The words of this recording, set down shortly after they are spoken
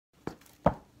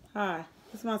Hi,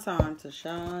 it's my time to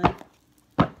shine.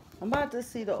 I'm about to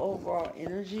see the overall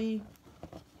energy.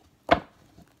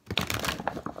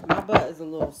 My butt is a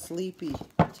little sleepy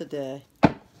today.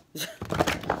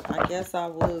 I guess I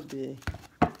would be.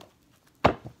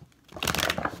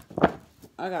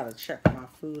 I gotta check my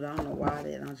food. I don't know why I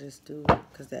didn't. I just do it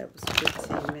because that was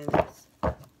 15 minutes.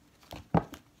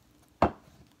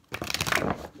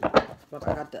 But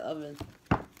I got the oven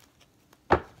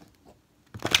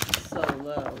so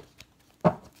low.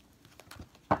 I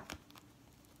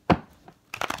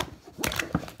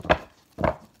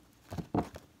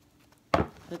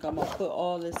think I'm gonna put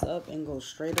all this up and go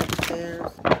straight upstairs.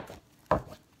 I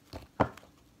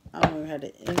don't even have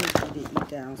the energy to eat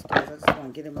downstairs. I just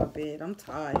want to get in my bed. I'm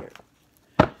tired.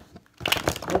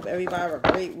 Hope everybody have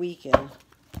a great weekend.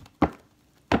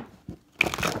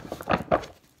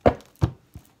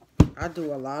 I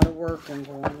do a lot of work going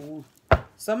on.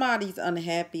 Somebody's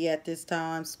unhappy at this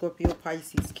time. Scorpio,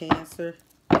 Pisces, Cancer.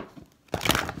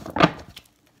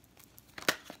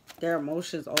 Their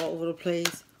emotions all over the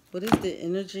place. What is the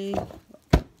energy?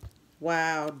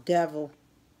 Wow, devil.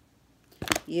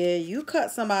 Yeah, you cut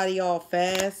somebody off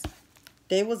fast.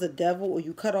 They was a devil, or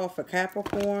you cut off a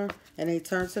Capricorn and they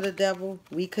turned to the devil.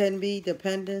 We couldn't be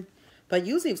dependent. But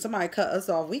usually if somebody cut us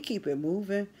off, we keep it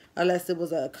moving. Unless it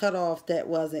was a cutoff that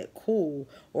wasn't cool,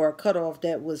 or a cutoff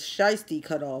that was shiesty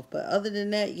cutoff. But other than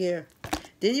that, yeah.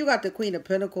 Then you got the Queen of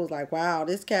Pentacles, like, wow,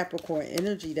 this Capricorn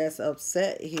energy that's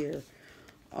upset here.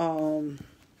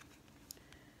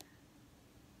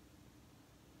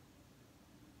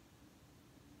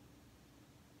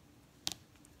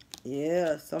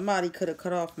 Yeah, somebody could have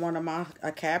cut off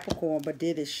a Capricorn, but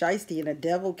did it shiesty, and the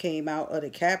devil came out of the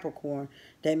Capricorn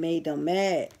that made them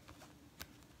mad.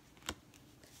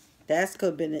 That's could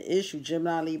have been the issue.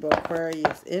 Gemini, Libra,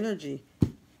 Aquarius energy.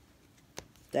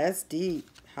 That's deep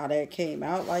how that came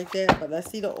out like that. But let's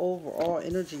see the overall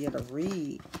energy of the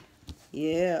read.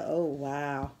 Yeah, oh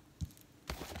wow.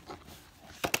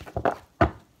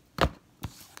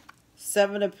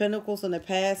 Seven of Pentacles in the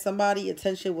past. Somebody's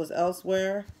attention was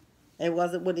elsewhere. It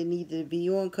wasn't what it needed to be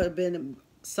on. Could have been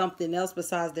something else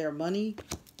besides their money.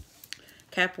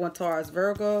 Capricorn, Taurus,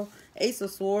 Virgo. Ace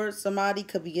of Swords. Somebody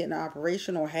could be getting an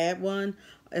operation or had one.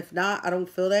 If not, I don't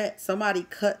feel that. Somebody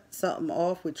cut something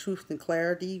off with truth and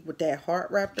clarity with that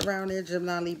heart wrapped around there.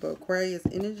 Gemini, Libra, Aquarius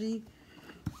energy.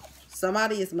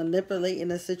 Somebody is manipulating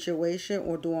a situation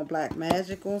or doing black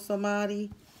magic on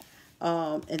somebody.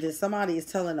 And then somebody is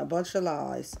telling a bunch of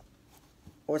lies.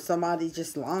 Or somebody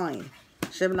just lying.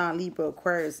 Gemini, Libra,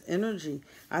 Aquarius energy.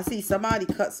 I see somebody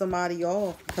cut somebody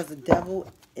off because of devil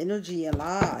energy and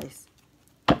lies.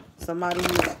 Somebody,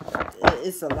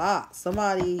 it's a lot.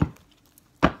 Somebody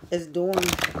is doing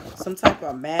some type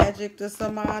of magic to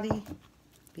somebody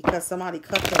because somebody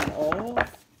cut them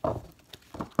off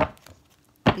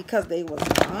because they was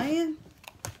lying.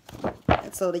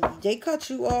 And so they cut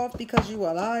you off because you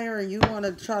a liar and you want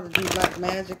to try to do black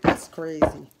magic. That's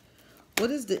crazy. What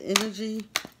is the energy?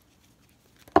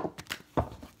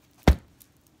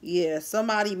 Yeah,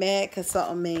 somebody mad because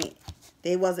something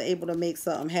they wasn't able to make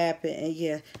something happen. And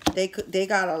yeah, they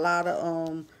got a lot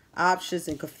of options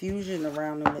and confusion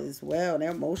around them as well. Their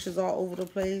emotions all over the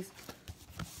place.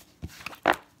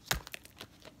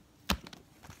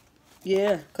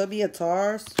 Yeah, could be a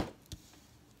Taurus.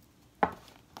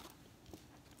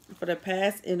 For the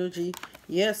past energy,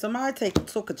 yeah, somebody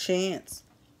took a chance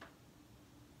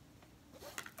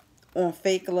on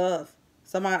fake love.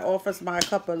 Somebody offered somebody a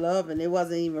cup of love and it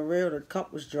wasn't even real. The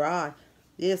cup was dry.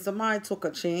 Yeah, somebody took a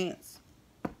chance.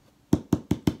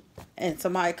 And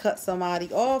somebody cut somebody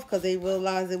off because they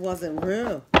realized it wasn't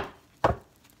real.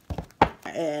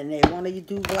 And they wanted to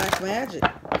do black magic.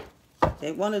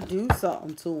 They want to do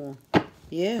something to them.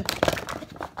 Yeah.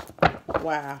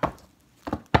 Wow.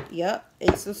 Yep.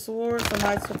 Ace of Swords.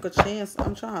 Somebody took a chance.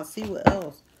 I'm trying to see what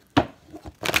else.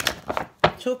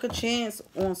 Took a chance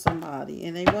on somebody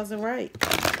and they wasn't right.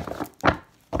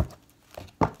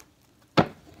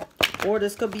 Or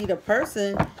this could be the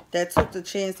person that took the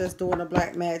chance that's doing the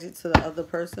black magic to the other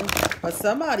person. But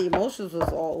somebody's emotions was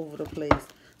all over the place.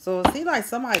 So it seems like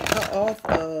somebody cut off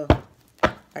a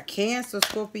Cancer,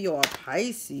 Scorpio, or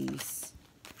Pisces.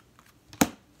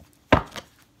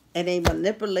 And they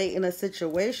manipulating a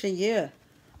situation. Yeah.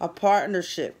 A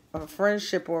partnership, a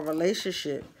friendship, or a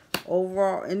relationship.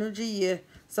 Overall energy, yeah.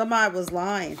 Somebody was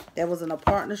lying. That was in a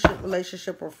partnership,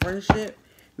 relationship, or friendship.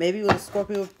 Maybe with a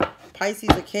Scorpio, Pisces,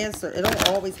 or Cancer. It don't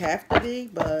always have to be,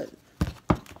 but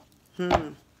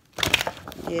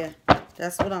yeah,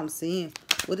 that's what I'm seeing.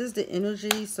 What is the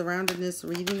energy surrounding this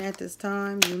reading at this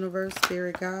time? Universe,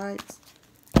 spirit guides.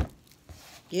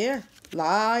 Yeah,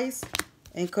 lies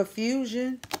and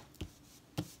confusion.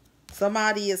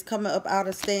 Somebody is coming up out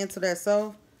of staying to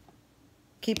themselves,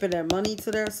 keeping their money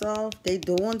to themselves. They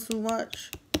doing too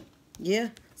much.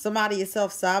 Yeah, somebody is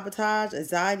self-sabotage,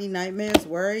 anxiety, nightmares,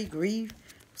 worry, grief.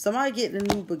 Somebody getting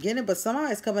a new beginning, but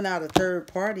somebody's coming out of third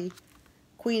party.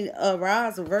 Queen of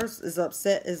Rise reverse is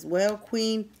upset as well.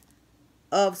 Queen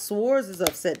of Swords is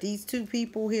upset. These two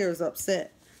people here is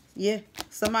upset. Yeah,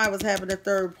 somebody was having a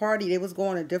third party. They was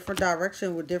going a different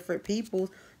direction with different people.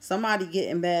 Somebody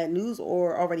getting bad news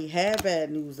or already had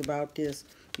bad news about this.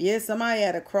 Yeah, somebody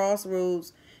at a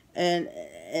crossroads and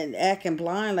acting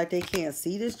blind like they can't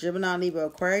see this. Gemini, Libra,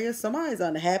 Aquarius. Somebody's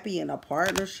unhappy in a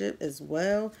partnership as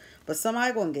well. But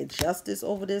somebody going to get justice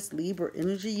over this Libra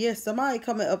energy. Yes, somebody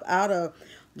coming up out of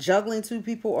juggling two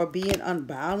people or being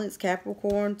unbalanced.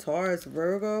 Capricorn, Taurus,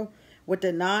 Virgo. With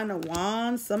the 9 of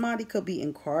Wands, somebody could be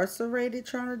incarcerated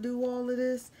trying to do all of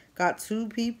this. Got 2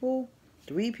 people,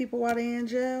 3 people while they in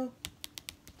jail.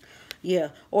 Yeah,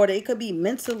 or they could be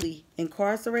mentally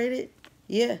incarcerated.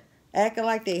 Yeah, acting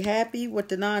like they happy with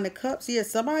the 9 of Cups. Yeah,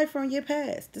 somebody from your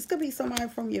past. This could be somebody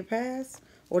from your past,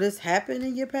 or this happened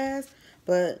in your past.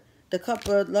 But the Cup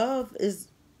of Love is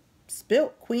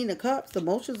spilt. Queen of Cups.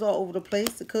 Emotions all over the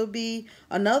place. It could be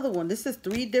another one. This is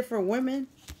 3 different women.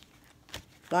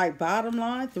 Like, bottom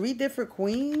line, 3 different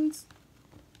queens.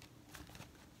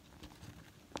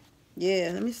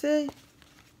 Yeah, let me see.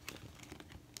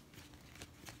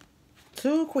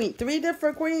 2 queens, 3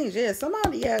 different queens. Yeah,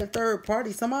 somebody had a third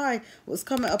party. Somebody was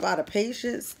coming up out of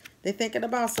patience. They thinking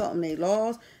about something they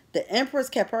lost. The Empress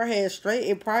kept her head straight.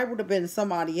 It probably would have been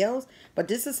somebody else. But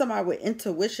this is somebody with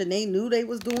intuition. They knew they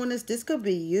was doing this. This could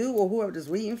be you or whoever was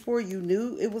reading for you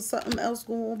knew it was something else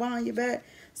going on behind your back.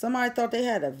 Somebody thought they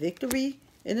had a victory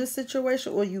in this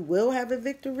situation, or you will have a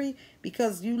victory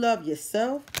because you love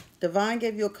yourself. Divine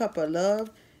gave you a cup of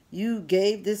love. You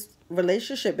gave this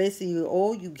relationship basically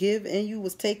all you give, and you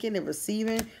was taking and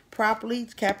receiving properly.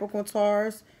 Capricorn,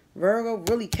 Taurus, Virgo,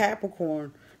 really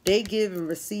Capricorn. They give and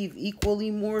receive equally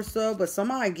more so, but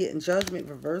somebody getting judgment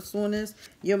reversed on this.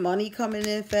 Your money coming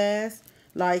in fast.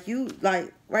 Like you,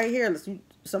 like right here,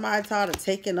 somebody tired of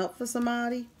taking up for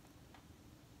somebody.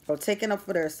 Or taking up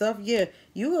for themselves. Yeah,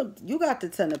 you got the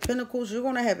 10 of Pentacles. You're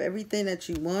going to have everything that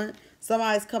you want.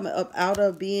 Somebody's coming up out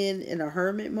of being in a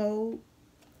hermit mode.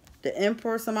 The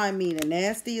Emperor, somebody meaning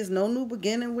nasty. Is no new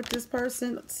beginning with this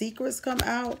person. Secrets come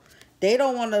out. They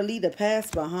don't want to leave the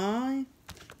past behind.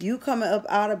 You coming up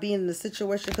out of being in the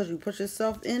situation because you put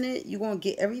yourself in it. You're going to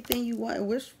get everything you want and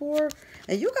wish for.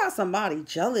 And you got somebody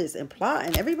jealous and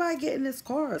plotting. Everybody getting this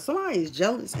card. Somebody is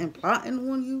jealous and plotting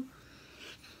on you.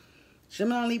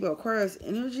 Gemini, Libra, Aquarius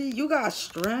energy. You got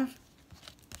strength.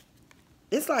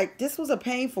 It's like this was a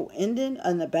painful ending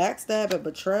and a backstab, a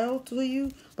betrayal to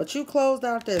you. But you closed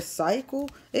out this cycle.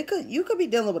 You could be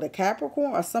dealing with a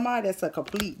Capricorn or somebody that's a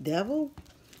complete devil.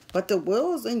 But the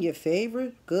will is in your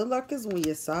favor. Good luck is on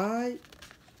your side.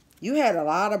 You had a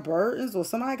lot of burdens, or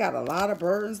somebody got a lot of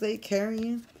burdens they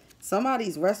carrying.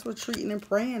 Somebody's rest, retreating, and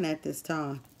praying at this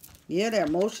time. Yeah, their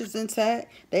emotions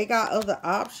intact. They got other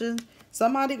options.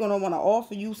 Somebody going to want to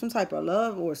offer you some type of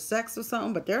love or sex or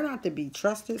something, but they're not to be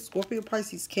trusted. Scorpio,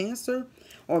 Pisces, Cancer.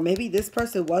 Or maybe this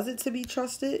person wasn't to be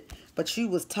trusted, but you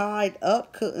was tied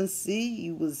up, couldn't see.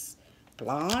 You was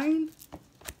blind.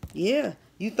 Yeah,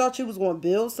 you thought you was going to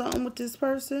build something with this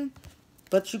person,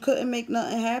 but you couldn't make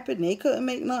nothing happen. They couldn't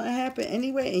make nothing happen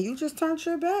anyway, and you just turned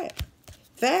your back.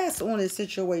 Fast on this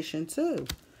situation, too.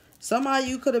 Somebody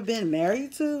you could have been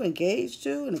married to, engaged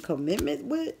to, and a commitment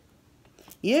with.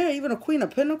 Yeah, even a Queen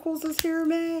of Pentacles is here,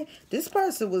 man. This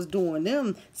person was doing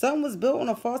them. Something was built on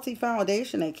a faulty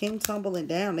foundation that came tumbling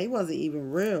down. They wasn't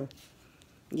even real.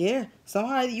 Yeah,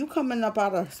 somebody, you coming up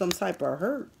out of some type of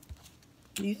hurt.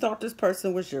 You thought this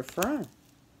person was your friend.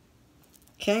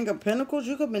 King of Pentacles,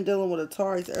 you could have been dealing with a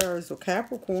Taurus, Aries, or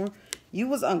Capricorn. You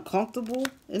was uncomfortable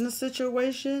in the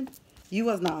situation. You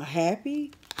was not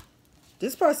happy.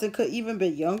 This person could even be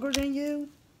younger than you.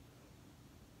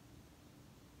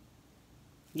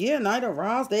 Yeah, Knight of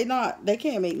Rods, they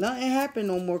can't make nothing happen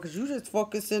no more because you just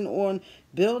focusing on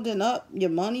building up your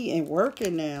money and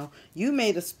working now. You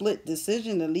made a split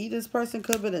decision to leave this person.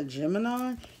 Could have been a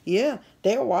Gemini. Yeah,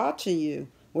 they're watching you.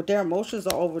 With their emotions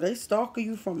are over. They stalking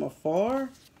you from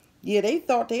afar. Yeah, they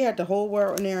thought they had the whole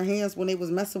world in their hands when they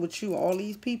was messing with you. All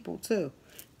these people too.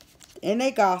 And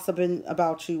they gossiping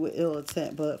about you with ill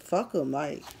intent. But fuck them.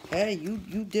 Like, hey, you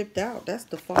dipped out. That's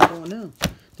the fuck on them.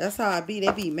 That's how I be.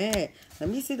 They be mad. Let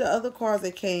me see the other cards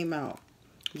that came out.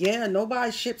 Yeah,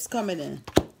 nobody's ships coming in.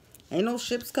 Ain't no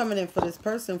ships coming in for this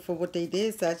person for what they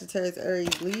did. Sagittarius,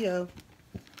 Aries, Leo.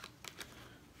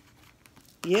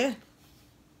 Yeah.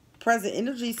 Present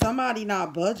energy, somebody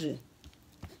not budging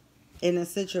in a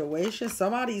situation.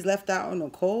 Somebody's left out in the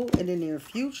cold. In the near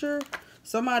future,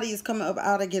 somebody is coming up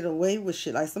out of get away with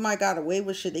shit. Like somebody got away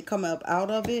with shit. They coming up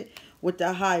out of it with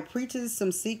the high pretense.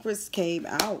 Some secrets came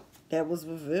out that was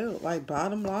revealed. Like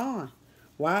bottom line.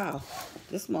 Wow.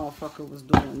 This motherfucker was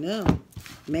doing them.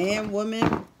 Man,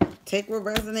 woman, take what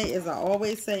resonate, as I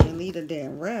always say, and leave the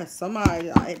damn rest.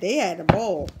 Somebody, they had the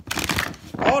ball.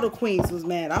 All the queens was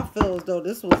mad. I feel as though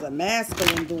this was a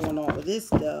masculine doing all of this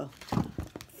stuff.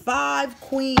 5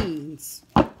 queens.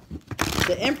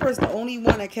 The Empress, the only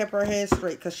one that kept her head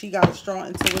straight because she got a strong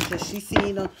intuition. She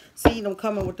seen him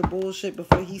coming with the bullshit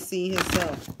before he seen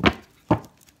himself.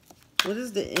 What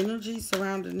is the energy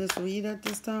surrounding this read at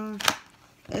this time?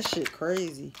 That shit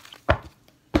crazy.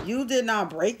 You did not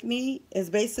break me is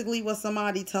basically what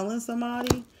somebody telling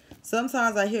somebody.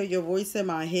 Sometimes I hear your voice in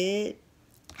my head.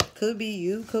 Could be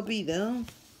you, could be them.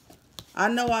 I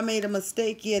know I made a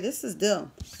mistake. Yeah, this is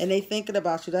them. And they thinking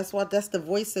about you. That's the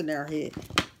voice in their head.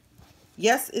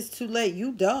 Yes, it's too late.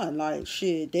 You done. Like,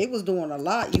 shit, they was doing a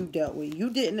lot you dealt with. You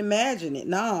didn't imagine it.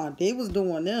 Nah, they was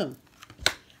doing them.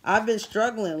 I've been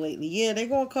struggling lately. Yeah, they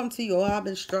gonna come to you. Oh, I've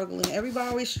been struggling. Everybody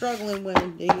always struggling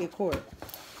when they get caught.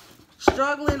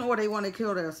 Struggling or they want to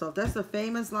kill themselves. That's the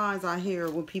famous lines I hear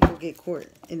when people get caught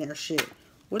in their shit.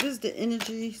 What is the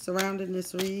energy surrounding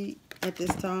this read at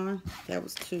this time? That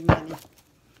was too many.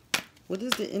 What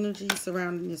is the energy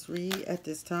surrounding this read at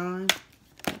this time?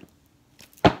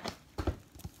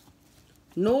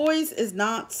 Noise is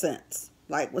nonsense.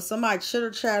 Like when somebody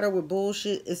chitter chatter with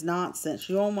bullshit is nonsense.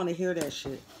 You don't want to hear that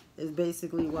shit. Is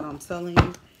basically what I'm telling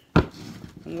you.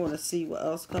 I'm going to see what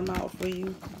else come out for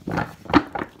you.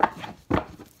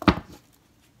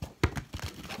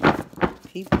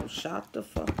 People shot the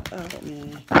fuck out,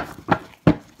 man.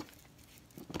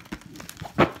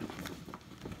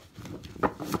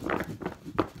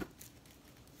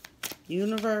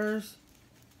 Universe,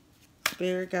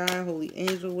 spirit guide, holy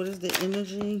angel. What is the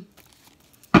energy?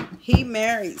 He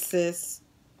married, sis.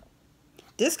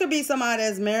 This could be somebody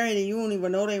that's married and you don't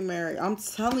even know they married. I'm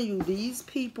telling you, these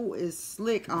people is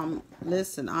slick.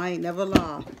 Listen, I ain't never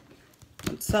lied.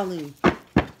 I'm telling you.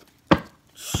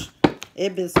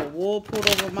 It been some wool pulled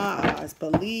over my eyes.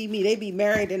 Believe me, they be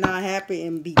married and not happy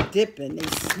and be dipping. They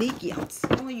sneaky. I'm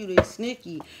telling you, they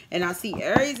sneaky. And I see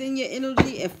Aries in your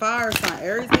energy and fire sign.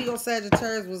 Aries, Leo,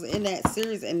 Sagittarius was in that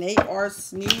series and they are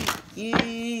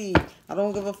sneaky. I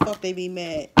don't give a fuck. They be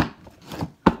mad.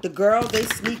 The girls, they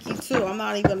sneaky too. I'm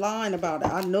not even lying about it.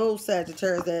 I know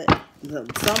Sagittarius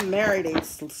that some married, they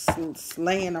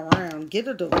slaying around. Get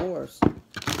a divorce.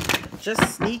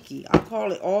 Just sneaky. I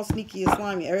call it all sneaky and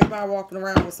slimy. Everybody walking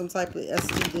around with some type of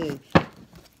STD.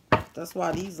 That's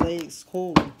why these legs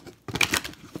cool.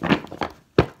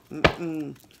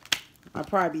 I'd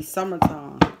probably be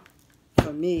summertime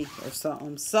for me or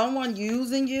something. Someone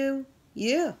using you?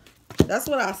 Yeah. That's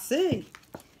what I see.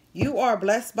 You are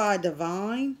blessed by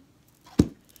divine.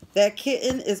 That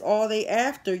kitten is all they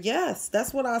after. Yes,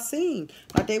 that's what I seen.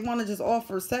 Like they want to just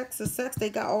offer sex and sex. They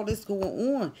got all this going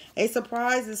on. A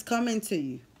surprise is coming to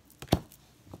you.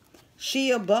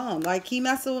 She a bum. Like he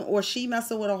messing or she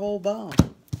messing with a whole bum.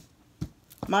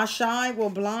 My shine will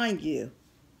blind you.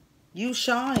 You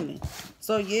shining.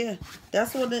 So yeah,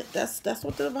 that's what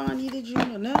the divine needed you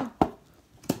to know.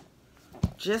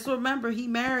 Just remember he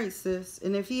married, sis.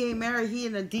 And if he ain't married, he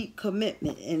in a deep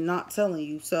commitment and not telling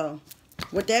you. So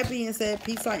with that being said,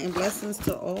 peace, light, and blessings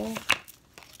to all.